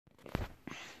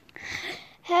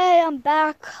I'm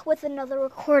back with another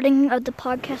recording of the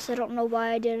podcast. I don't know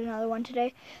why I did another one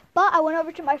today, but I went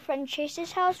over to my friend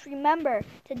Chase's house. Remember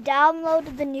to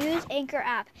download the News Anchor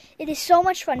app. It is so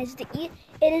much fun. It is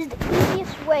the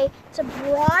easiest way to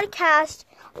broadcast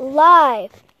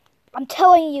live. I'm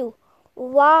telling you,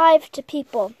 live to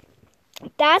people.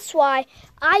 That's why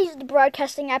I use the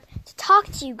broadcasting app to talk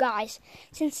to you guys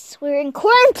since we're in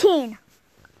quarantine.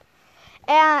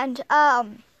 And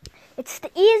it's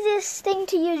the easiest thing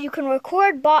to use. You can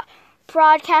record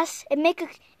broadcasts and make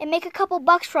a couple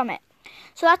bucks from it.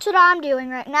 So that's what I'm doing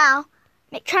right now.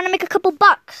 Trying to make a couple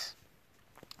bucks.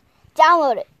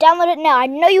 Download it. Download it now. I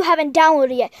know you haven't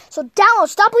downloaded it yet. So download.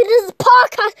 Stop listening to this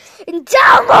podcast and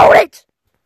download it.